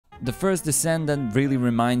The first Descendant really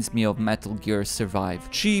reminds me of Metal Gear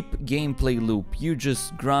Survive. Cheap gameplay loop, you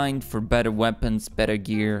just grind for better weapons, better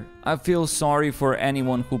gear. I feel sorry for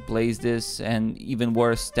anyone who plays this and even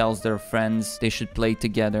worse tells their friends they should play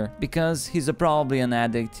together, because he's probably an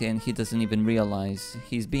addict and he doesn't even realize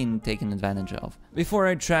he's being taken advantage of. Before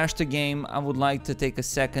I trash the game, I would like to take a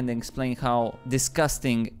second and explain how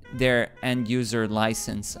disgusting their end user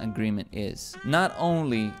license agreement is. Not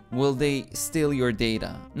only will they steal your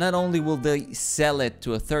data, not only will they sell it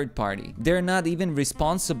to a third party, they're not even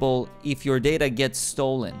responsible if your data gets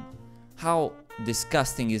stolen. How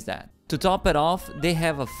disgusting is that? To top it off, they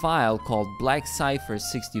have a file called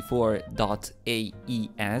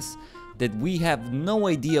blackcipher64.aes that we have no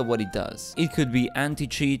idea what it does. It could be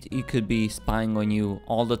anti-cheat, it could be spying on you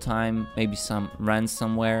all the time, maybe some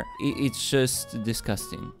ransomware. It's just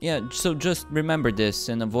disgusting. Yeah, so just remember this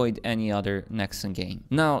and avoid any other Nexon game.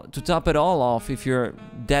 Now, to top it all off, if you're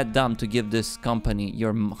that dumb to give this company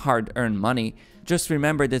your hard-earned money, just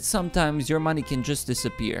remember that sometimes your money can just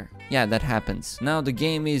disappear. Yeah, that happens. Now the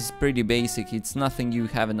game is pretty basic, it's nothing you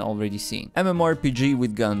haven't already seen. MMORPG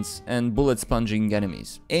with guns and bullet sponging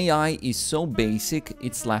enemies. AI is so basic,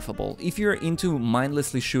 it's laughable. If you're into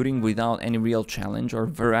mindlessly shooting without any real challenge or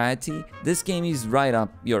variety, this game is right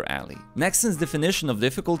up your alley. Nexon's definition of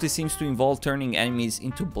difficulty seems to involve turning enemies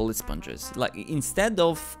into bullet sponges. Like, instead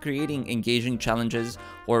of creating engaging challenges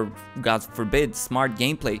or, God forbid, smart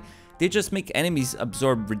gameplay, they just make enemies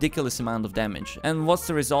absorb ridiculous amount of damage. And what's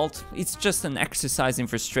the result? It's just an exercise in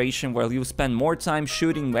frustration where you spend more time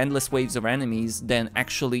shooting endless waves of enemies than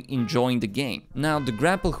actually enjoying the game. Now, the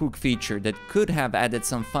grapple hook feature that could have added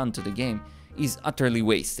some fun to the game is utterly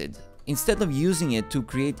wasted. Instead of using it to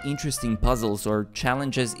create interesting puzzles or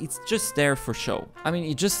challenges, it's just there for show. I mean,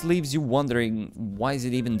 it just leaves you wondering, why is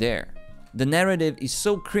it even there? The narrative is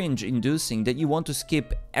so cringe-inducing that you want to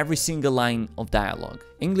skip every single line of dialogue.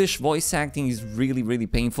 English voice acting is really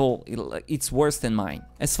painful, it's worse than mine.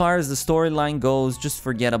 As far as the storyline goes, just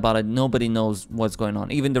forget about it, nobody knows what's going on,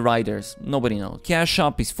 even the writers, nobody knows. Cash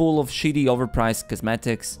Shop is full of shitty overpriced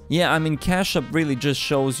cosmetics. Yeah, I mean, Cash Shop really just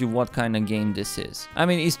shows you what kind of game this is. I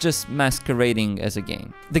mean, it's just masquerading as a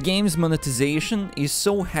game. The game's monetization is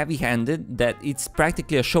so heavy-handed that it's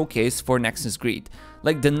practically a showcase for Nexon's greed.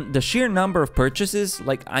 Like, the sheer number of purchases,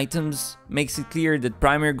 like items, makes it clear that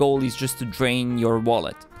primary goal is just to drain your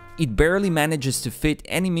wallet. It barely manages to fit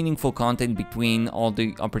any meaningful content between all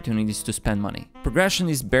the opportunities to spend money. Progression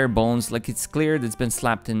is bare bones, like it's clear that it's been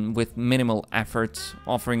slapped in with minimal effort,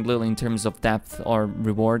 offering little in terms of depth or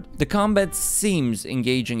reward. The combat seems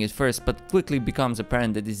engaging at first, but quickly becomes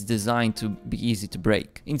apparent that it's designed to be easy to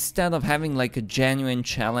break. Instead of having like a genuine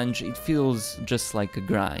challenge, it feels just like a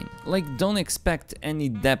grind. Like, don't expect any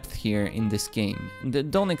depth here in this game.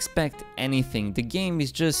 Don't expect anything. The game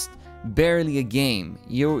is just barely a game.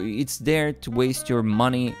 It's there to waste your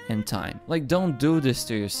money and time. Like, don't do this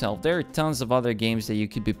to yourself. There are tons of other games that you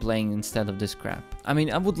could be playing instead of this crap. I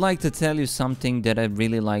mean, I would like to tell you something that I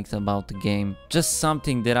really liked about the game. Just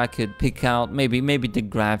something that I could pick out. Maybe the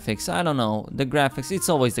graphics. I don't know. The graphics, it's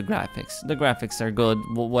always the graphics. The graphics are good,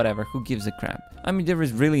 whatever, who gives a crap? I mean, there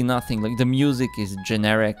is really nothing. Like, the music is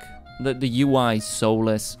generic. The UI is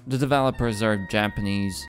soulless, the developers are Japanese,